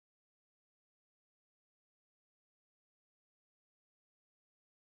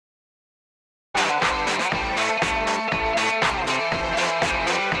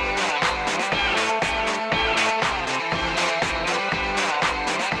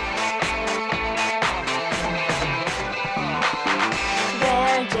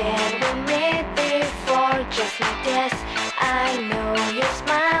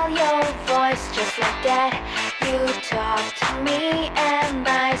me and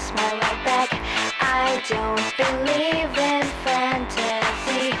I smile right back. I don't believe in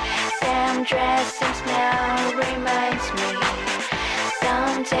fantasy. Same dress, same smell reminds me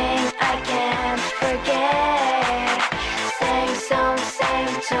something I can't forget. Same song,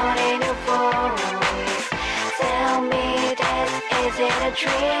 same tone in your voice. Tell me this, is it a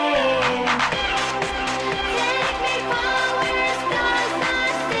dream? Take me forward, stars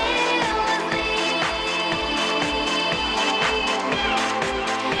are still asleep.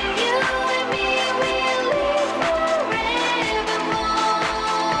 You and me will live forevermore.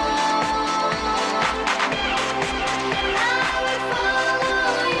 I will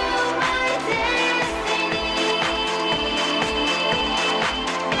follow you, my destiny.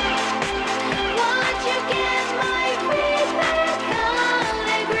 Won't you get my feet back on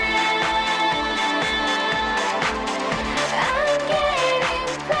the ground? I'm getting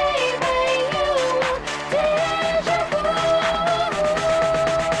played by you, deja vu.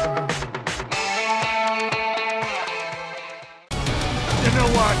 You know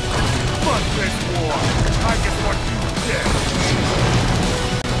what? Fuck this war. I just want you dead.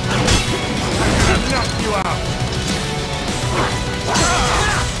 I'm gonna knock you out.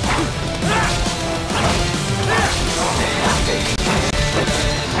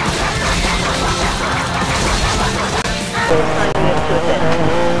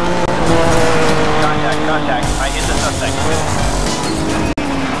 Contact. I hit the suspect.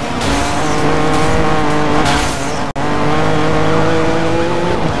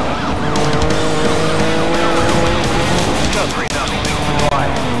 Code 3, nothing.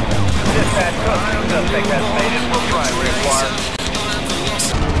 Quiet. Dispatch, code 3, suspect has faded. We'll try reacquire.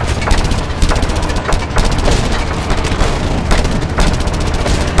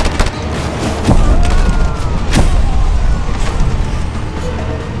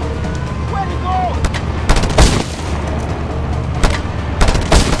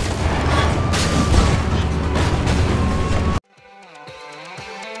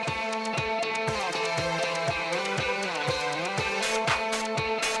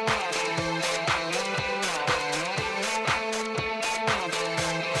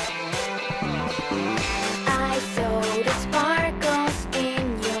 I saw the sparkles in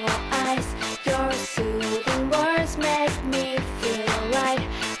your eyes. Your soothing words make me feel right.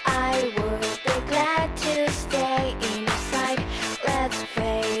 I would be glad to stay inside. Let's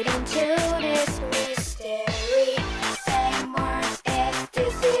fade into this mystery. Same words if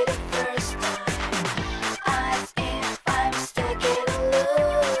this is the first time. As if I'm stuck in a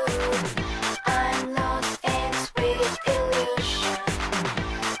loop. I'm lost in sweet illusion.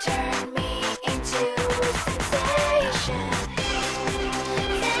 Turn me into a sensation.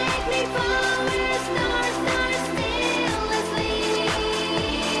 Take me forward, stars are still asleep.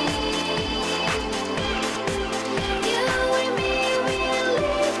 You and me will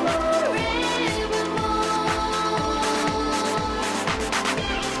live forevermore.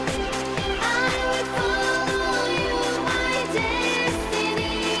 I will follow you, my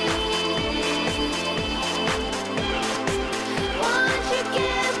destiny. Won't you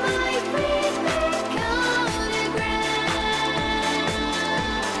get my feet back on the ground?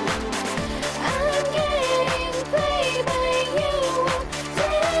 I'm getting played by you,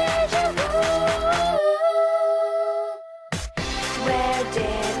 deja vu. Where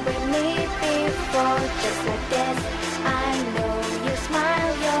did we meet before? Just like this. I know you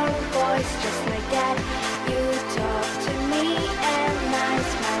smile, your voice just like that.